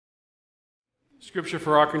Scripture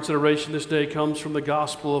for our consideration this day comes from the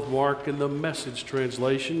Gospel of Mark in the Message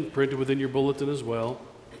translation, printed within your bulletin as well.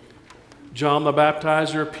 John the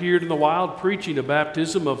Baptizer appeared in the wild preaching a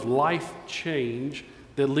baptism of life change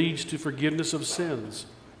that leads to forgiveness of sins.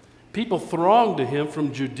 People thronged to him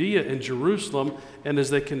from Judea and Jerusalem, and as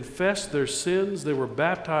they confessed their sins, they were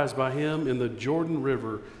baptized by him in the Jordan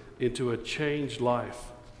River into a changed life.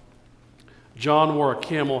 John wore a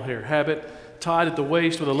camel hair habit, tied at the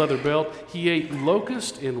waist with a leather belt. He ate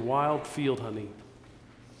locust and wild field honey.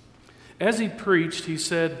 As he preached, he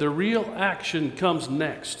said, "The real action comes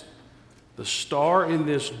next. The star in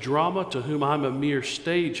this drama, to whom I'm a mere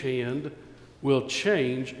stagehand, will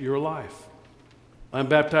change your life. I'm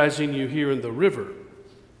baptizing you here in the river,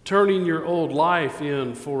 turning your old life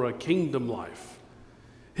in for a kingdom life.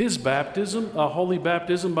 His baptism, a holy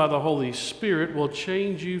baptism by the Holy Spirit, will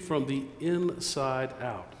change you from the inside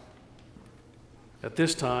out." At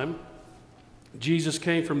this time, Jesus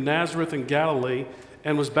came from Nazareth in Galilee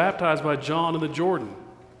and was baptized by John in the Jordan.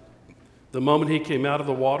 The moment he came out of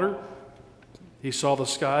the water, he saw the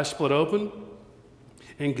sky split open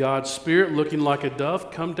and God's Spirit, looking like a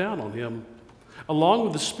dove, come down on him. Along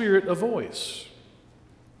with the Spirit, a voice.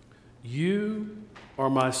 "You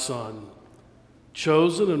are my Son,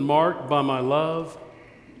 chosen and marked by my love,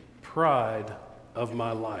 pride of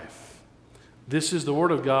my life." This is the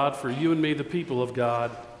word of God for you and me, the people of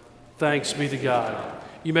God. Thanks be to God.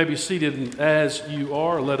 You may be seated, and as you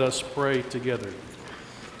are, let us pray together.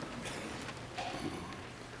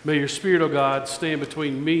 May your Spirit, O God, stand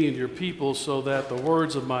between me and your people so that the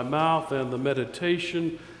words of my mouth and the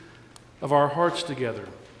meditation of our hearts together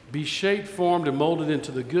be shaped, formed, and molded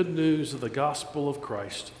into the good news of the gospel of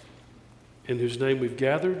Christ, in whose name we've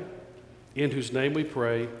gathered, in whose name we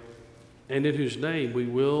pray, and in whose name we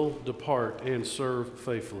will depart and serve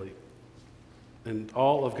faithfully. And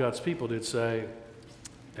all of God's people did say,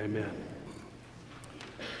 amen.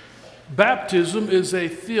 Baptism is a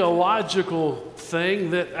theological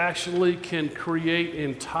thing that actually can create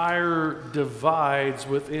entire divides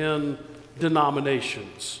within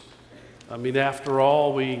denominations. I mean, after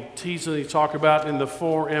all, we teasingly talk about in the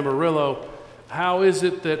Four Amarillo, how is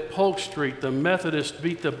it that Polk Street, the Methodist,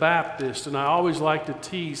 beat the Baptist? And I always like to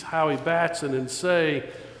tease Howie Batson and say,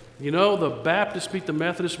 you know, the Baptist beat the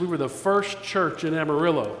Methodist. We were the first church in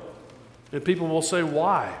Amarillo. And people will say,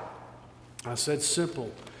 why? I said, simple.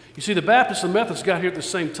 You see, the Baptists and Methodists got here at the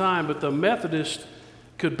same time, but the Methodist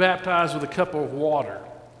could baptize with a cup of water.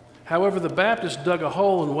 However, the Baptists dug a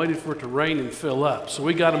hole and waited for it to rain and fill up. So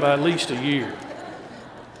we got them by at least a year.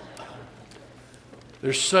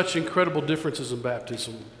 There's such incredible differences in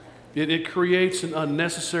baptism. It creates an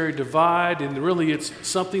unnecessary divide, and really it's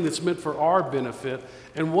something that's meant for our benefit.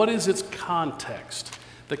 And what is its context?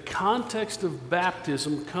 The context of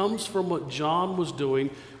baptism comes from what John was doing,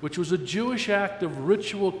 which was a Jewish act of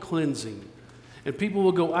ritual cleansing. And people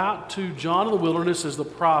will go out to John in the wilderness as the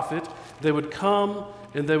prophet. They would come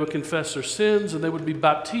and they would confess their sins, and they would be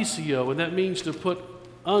baptisio, and that means to put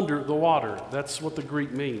under the water. That's what the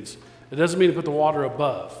Greek means. It doesn't mean to put the water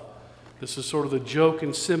above. This is sort of the joke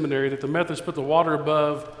in seminary that the Methodists put the water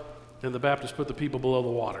above and the Baptists put the people below the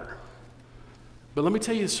water. But let me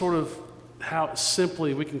tell you sort of how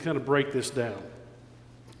simply we can kind of break this down.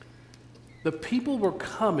 The people were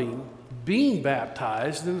coming, being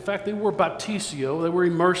baptized, and in fact they were baptisio, they were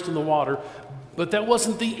immersed in the water, but that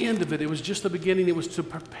wasn't the end of it. It was just the beginning. It was to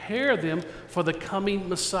prepare them for the coming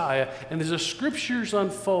Messiah. And as the scriptures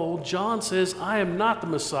unfold, John says, I am not the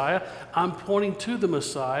Messiah. I'm pointing to the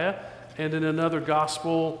Messiah. And in another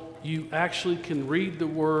gospel, you actually can read the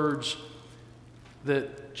words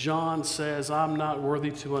that John says, I'm not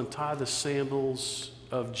worthy to untie the sandals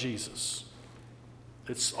of Jesus.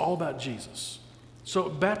 It's all about Jesus. So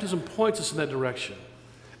baptism points us in that direction.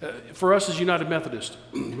 For us as United Methodists,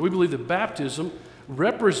 we believe that baptism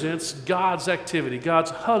represents God's activity, God's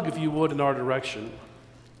hug, if you would, in our direction.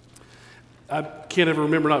 I can't ever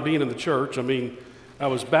remember not being in the church. I mean, I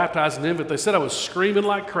was baptized in infant. They said I was screaming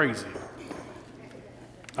like crazy.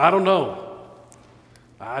 I don't know.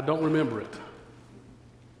 I don't remember it.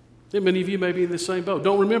 And many of you may be in the same boat.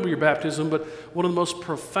 Don't remember your baptism, but one of the most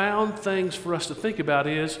profound things for us to think about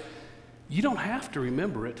is you don't have to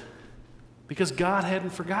remember it, because God hadn't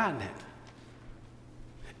forgotten it.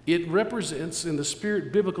 It represents in the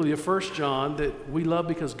spirit biblically of 1 John that we love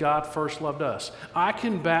because God first loved us. I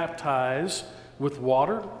can baptize with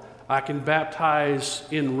water. I can baptize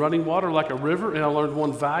in running water like a river, and I learned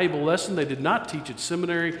one valuable lesson they did not teach at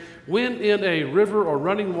seminary. When in a river or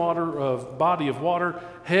running water of body of water,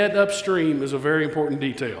 head upstream is a very important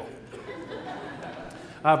detail.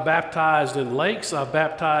 I've baptized in lakes. I've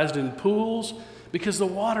baptized in pools. because the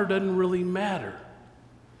water doesn't really matter.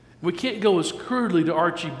 We can't go as crudely to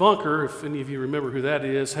Archie Bunker, if any of you remember who that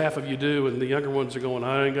is. Half of you do, and the younger ones are going,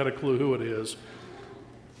 I ain't got a clue who it is.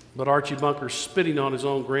 But Archie Bunker spitting on his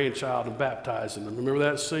own grandchild and baptizing them. Remember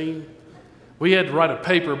that scene? We had to write a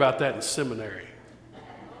paper about that in seminary.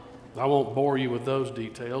 I won't bore you with those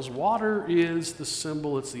details. Water is the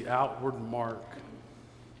symbol, it's the outward mark.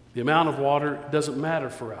 The amount of water doesn't matter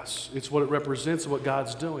for us. It's what it represents and what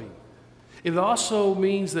God's doing. It also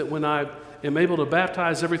means that when I am able to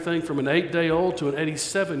baptize everything from an 8-day-old to an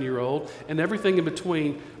 87-year-old and everything in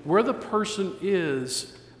between, where the person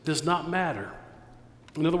is does not matter.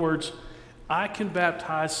 In other words, I can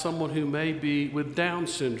baptize someone who may be with Down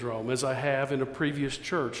syndrome, as I have in a previous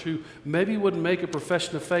church, who maybe wouldn't make a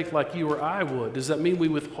profession of faith like you or I would. Does that mean we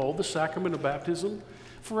withhold the sacrament of baptism?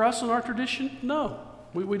 For us in our tradition, no,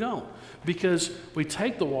 we don't. Because we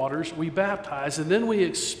take the waters, we baptize, and then we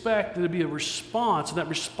expect there to be a response, and that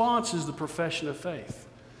response is the profession of faith.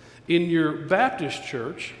 In your Baptist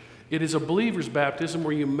church, it is a believer's baptism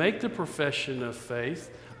where you make the profession of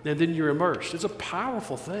faith, and then you're immersed. It's a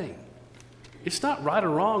powerful thing. It's not right or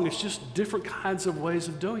wrong, it's just different kinds of ways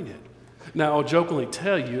of doing it. Now, I'll jokingly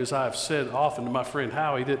tell you, as I've said often to my friend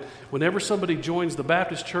Howie, that whenever somebody joins the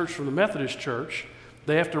Baptist church from the Methodist church,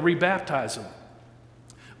 they have to rebaptize them.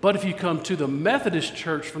 But if you come to the Methodist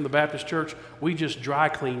church from the Baptist church, we just dry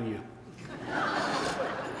clean you.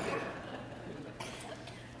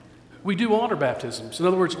 We do water baptisms. In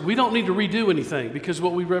other words, we don't need to redo anything because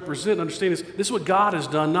what we represent and understand is this is what God has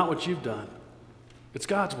done, not what you've done. It's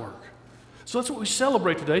God's work. So that's what we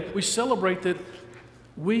celebrate today. We celebrate that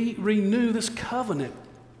we renew this covenant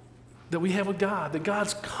that we have with God, that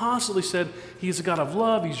God's constantly said He's a God of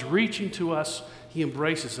love, He's reaching to us, He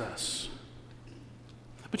embraces us.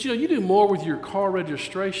 But you do more with your car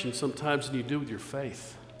registration sometimes than you do with your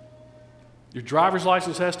faith. Your driver's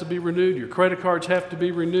license has to be renewed, your credit cards have to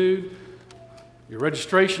be renewed, your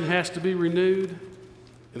registration has to be renewed.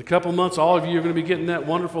 In a couple of months, all of you are going to be getting that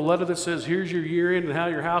wonderful letter that says, here's your year end and how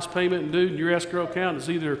your house payment and due, and your escrow account is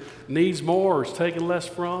either needs more or is taken less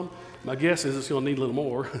from. My guess is it's going to need a little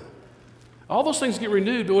more. All those things get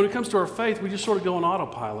renewed, but when it comes to our faith, we just sort of go on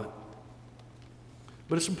autopilot.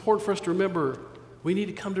 But it's important for us to remember we need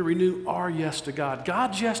to come to renew our yes to God.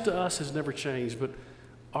 God's yes to us has never changed, but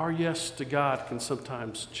our yes to God can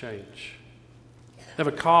sometimes change. I have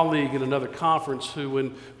a colleague in another conference who,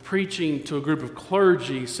 when preaching to a group of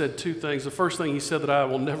clergy, said two things. The first thing he said that I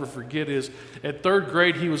will never forget is, at 3rd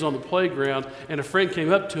grade, he was on the playground, and a friend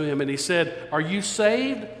came up to him, and he said, "Are you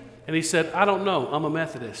saved?" And he said, "I don't know. I'm a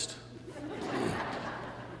Methodist."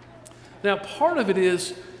 Now, part of it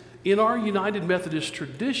is, in our United Methodist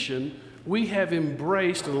tradition, we have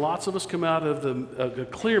embraced, and lots of us come out of a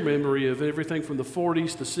clear memory of everything from the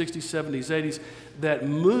 40s, the 60s, 70s, 80s, that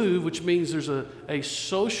move, which means there's a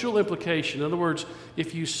social implication. In other words,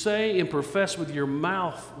 if you say and profess with your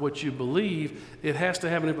mouth what you believe, it has to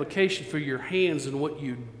have an implication for your hands and what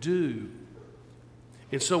you do.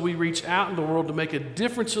 And so we reach out in the world to make a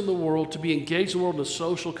difference in the world, to be engaged in the world in a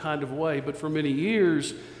social kind of way. But for many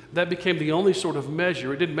years, that became the only sort of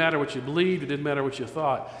measure. It didn't matter what you believed. It didn't matter what you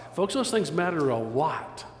thought. Folks, those things matter a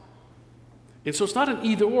lot. And so it's not an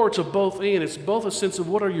either or, it's a both and. It's both a sense of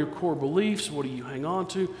what are your core beliefs, what do you hang on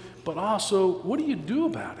to, but also what do you do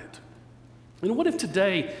about it? And what if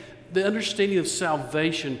today the understanding of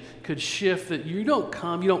salvation could shift, that you don't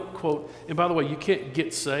come, you don't quote, and by the way, you can't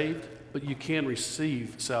get saved, but you can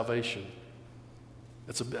receive salvation.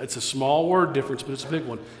 It's a small word difference, but it's a big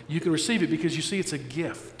one. You can receive it because you see it's a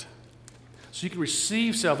gift. So you can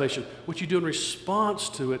receive salvation, what you do in response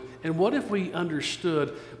to it. And what if we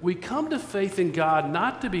understood we come to faith in God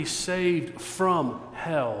not to be saved from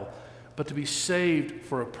hell, but to be saved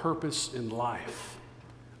for a purpose in life?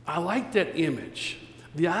 I like that image.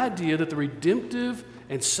 The idea that the redemptive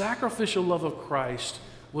and sacrificial love of Christ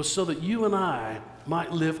was so that you and I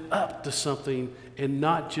might live up to something and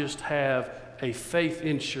not just have a faith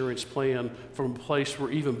insurance plan from a place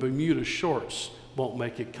where even Bermuda shorts won't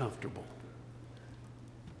make it comfortable.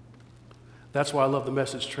 That's why I love the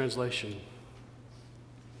Message translation.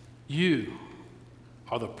 You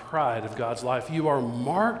are the pride of God's life. You are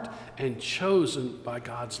marked and chosen by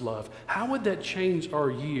God's love. How would that change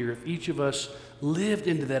our year if each of us lived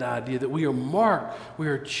into that idea that we are marked, we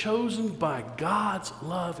are chosen by God's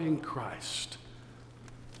love in Christ?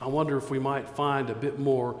 I wonder if we might find a bit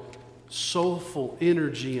more soulful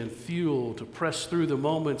energy and fuel to press through the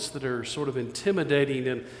moments that are sort of intimidating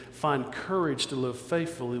and find courage to live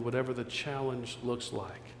faithfully whatever the challenge looks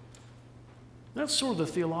like. That's sort of the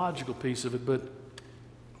theological piece of it, but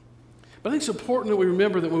But I think it's important that we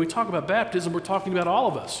remember that when we talk about baptism, we're talking about all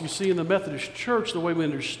of us. You see, in the Methodist Church, the way we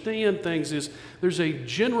understand things is there's a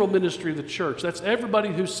general ministry of the church. That's everybody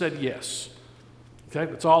who said yes. Okay?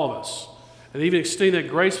 That's all of us. And even extending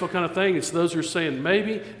that graceful kind of thing, it's those who are saying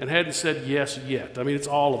maybe and hadn't said yes yet. I mean, it's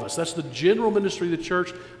all of us. That's the general ministry of the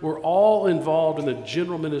church. We're all involved in the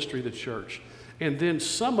general ministry of the church. And then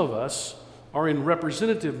some of us are in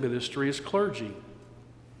representative ministry as clergy.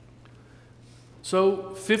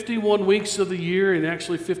 So 51 weeks of the year, and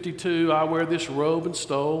actually 52, I wear this robe and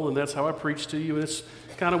stole, and that's how I preach to you, and it's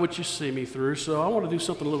kind of what you see me through. So I want to do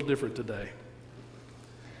something a little different today.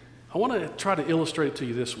 I want to try to illustrate it to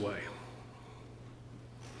you this way.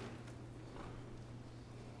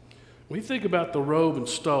 When you think about the robe and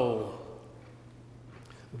stole,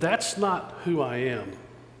 that's not who I am.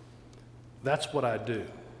 That's what I do.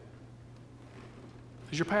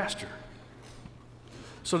 As your pastor.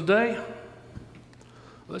 So today,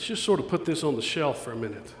 let's just sort of put this on the shelf for a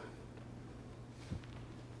minute.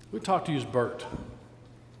 We talk to you as Burt,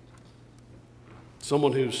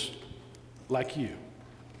 someone who's like you.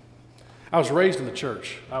 I was raised in the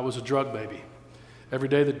church. I was a drug baby. Every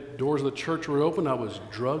day the doors of the church were open, I was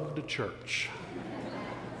drugged to church.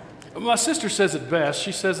 My sister says it best.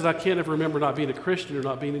 She says that I can't ever remember not being a Christian or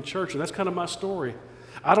not being in church, and that's kind of my story.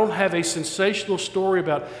 I don't have a sensational story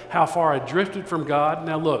about how far I drifted from God.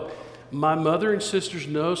 Now look, my mother and sisters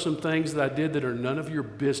know some things that I did that are none of your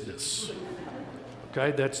business.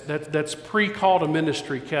 Okay, that's pre-call to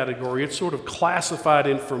ministry category. It's sort of classified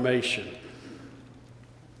information.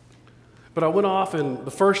 But I went off, and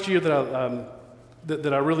the first year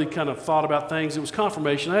that I really kind of thought about things, it was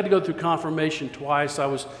confirmation. I had to go through confirmation twice. I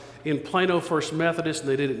was in Plano First Methodist, and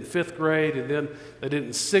they did it in 5th grade, and then they did it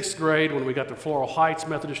in 6th grade when we got to Floral Heights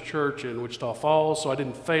Methodist Church in Wichita Falls, so I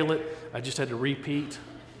didn't fail it. I just had to repeat.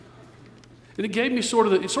 And it gave me it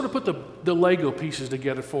sort of put the Lego pieces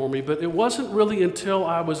together for me, but it wasn't really until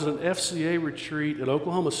I was at an FCA retreat at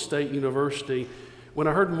Oklahoma State University when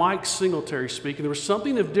I heard Mike Singletary speak, and there was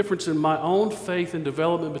something of difference in my own faith and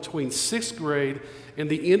development between 6th grade and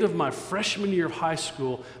the end of my freshman year of high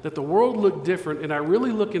school, that the world looked different, and I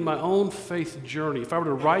really look in my own faith journey. If I were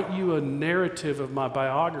to write you a narrative of my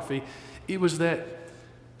biography, it was that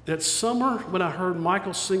summer when I heard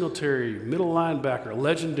Michael Singletary, middle linebacker,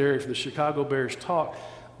 legendary from the Chicago Bears, talk,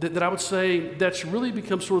 that I would say that's really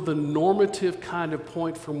become sort of the normative kind of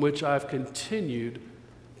point from which I've continued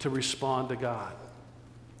to respond to God.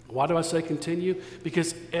 Why do I say continue?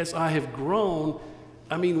 Because as I have grown,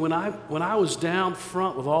 I mean, when I was down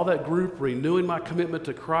front with all that group renewing my commitment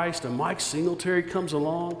to Christ, and Mike Singletary comes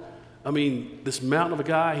along, I mean, this mountain of a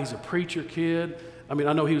guy, he's a preacher kid. I mean,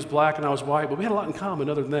 I know he was black and I was white, but we had a lot in common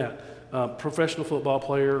other than that. Professional football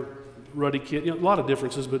player, ruddy kid, a lot of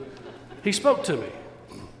differences, but he spoke to me.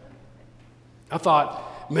 I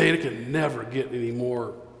thought, man, it can never get any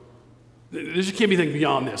more, there just can't be anything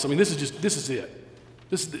beyond this. I mean, this is it.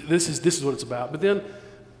 This is what it's about. But then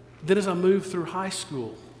as I moved through high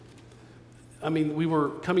school, I mean, we were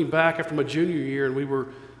coming back after my junior year, and we were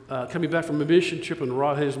coming back from a mission trip in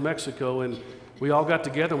Rajes, Mexico, and we all got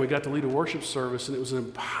together and we got to lead a worship service, and it was a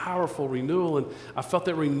powerful renewal, and I felt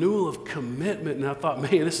that renewal of commitment, and I thought,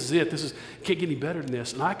 man, this is it. Can't get any better than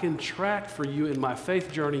this. And I can track for you in my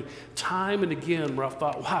faith journey time and again where I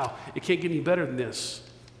thought, wow, it can't get any better than this.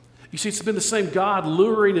 You see, it's been the same God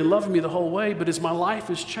luring and loving me the whole way, but as my life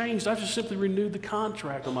has changed, I've just simply renewed the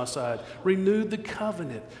contract on my side, renewed the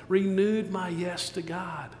covenant, renewed my yes to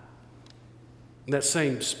God. In that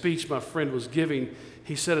same speech my friend was giving,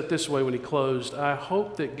 he said it this way when he closed: I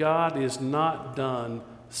hope that God is not done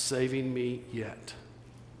saving me yet.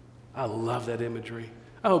 I love that imagery.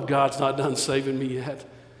 I hope God's not done saving me yet.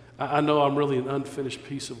 I know I'm really an unfinished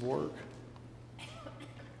piece of work.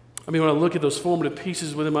 I mean, when I look at those formative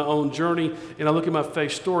pieces within my own journey and I look at my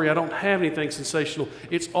faith story, I don't have anything sensational.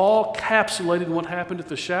 It's all encapsulated in what happened at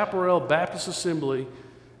the Chaparral Baptist Assembly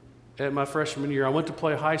at my freshman year. I went to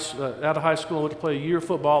play out of high school. I went to play a year of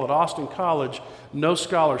football at Austin College. No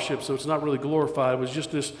scholarship, so it's not really glorified. It was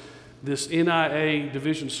just this NIA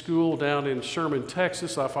division school down in Sherman,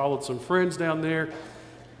 Texas. I followed some friends down there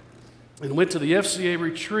and went to the FCA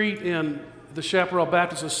retreat in the Chaparral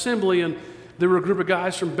Baptist Assembly, and there were a group of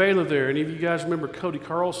guys from Baylor there. Any of you guys remember Cody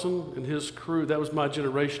Carlson and his crew? That was my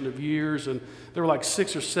generation of years, and there were like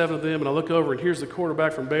 6 or 7 of them, and I look over, and here's the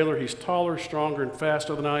quarterback from Baylor. He's taller, stronger, and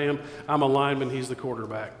faster than I am. I'm a lineman. He's the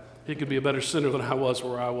quarterback. He could be a better center than I was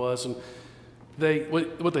where I was. And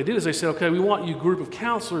what they did is they said, okay, we want you, group of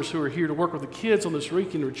counselors who are here to work with the kids on this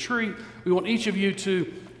weekend retreat. We want each of you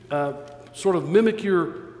to sort of mimic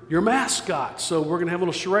your mascot. So we're going to have a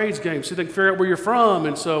little charades game, see if they can figure out where you're from.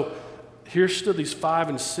 And so here stood these 5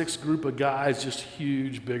 and 6 group of guys, just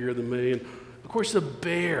huge, bigger than me. And of course, the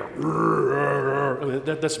bear. I mean,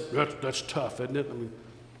 that's tough, isn't it? I mean,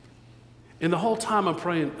 and the whole time I'm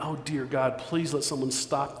praying, oh, dear God, please let someone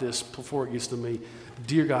stop this before it gets to me.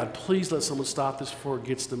 Dear God, please let someone stop this before it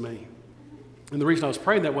gets to me. And the reason I was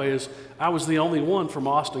praying that way is I was the only one from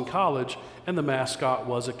Austin College, and the mascot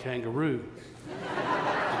was a kangaroo.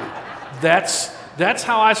 That's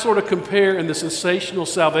how I sort of compare in the sensational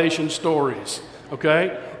salvation stories,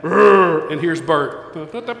 okay? And here's Burt.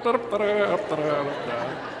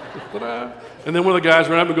 And then one of the guys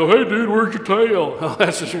ran up and go, hey, dude, where's your tail? Oh,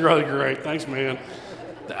 that's just really great. Thanks, man.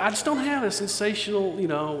 I just don't have a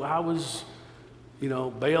sensational, I was,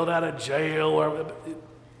 bailed out of jail.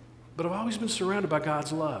 But I've always been surrounded by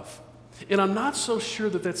God's love. And I'm not so sure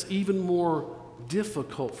that that's even more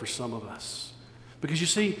difficult for some of us. Because you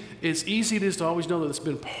see, as easy it is to always know that it's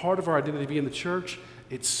been part of our identity to be in the church,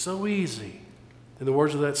 it's so easy, in the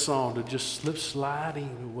words of that song, to just slip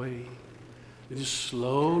sliding away. It just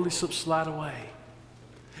slowly slide away.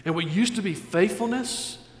 And what used to be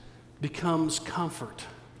faithfulness becomes comfort.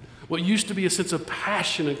 What used to be a sense of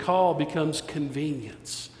passion and call becomes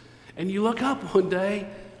convenience. And you look up one day,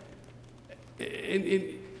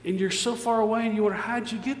 and you're so far away, and you wonder,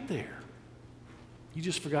 how'd you get there? You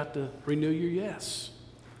just forgot to renew your yes.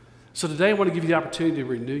 So today I want to give you the opportunity to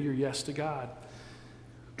renew your yes to God.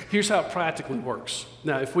 Here's how it practically works.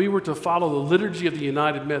 Now, if we were to follow the liturgy of the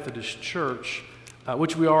United Methodist Church,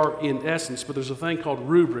 which we are in essence, but there's a thing called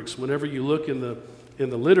rubrics. Whenever you look in the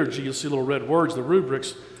liturgy, you'll see little red words, the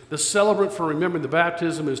rubrics. The celebrant for remembering the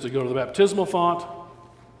baptism is to go to the baptismal font,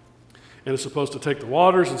 and it's supposed to take the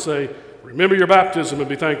waters and say, remember your baptism and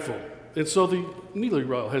be thankful. And so the kneeling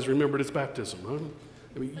row has remembered its baptism. Huh?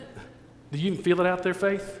 I mean, do you even feel it out there,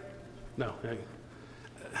 Faith? No.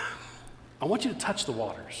 I want you to touch the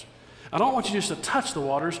waters. I don't want you just to touch the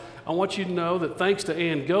waters. I want you to know that thanks to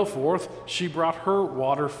Ann Goforth, she brought her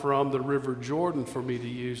water from the River Jordan for me to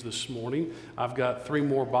use this morning. I've got 3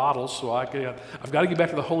 more bottles, so I've got to get back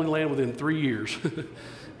to the Holy Land within 3 years.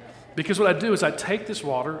 Because what I do is I take this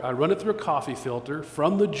water, I run it through a coffee filter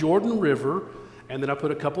from the Jordan River, and then I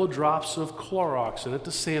put a couple of drops of Clorox in it to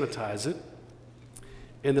sanitize it.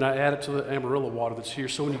 And then I add it to the Amarillo water that's here.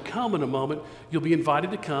 So when you come in a moment, you'll be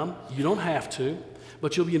invited to come. You don't have to,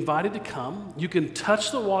 but you'll be invited to come. You can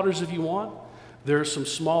touch the waters if you want. There are some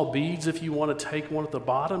small beads if you want to take one at the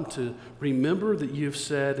bottom to remember that you've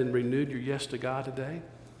said and renewed your yes to God today.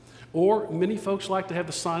 Or many folks like to have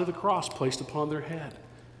the sign of the cross placed upon their head.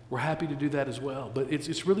 We're happy to do that as well. But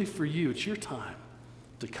it's really for you. It's your time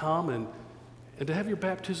to come and to have your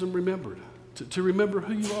baptism remembered, to remember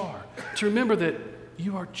who you are, to remember that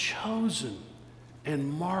you are chosen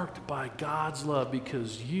and marked by God's love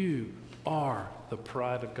because you are the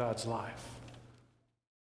pride of God's life.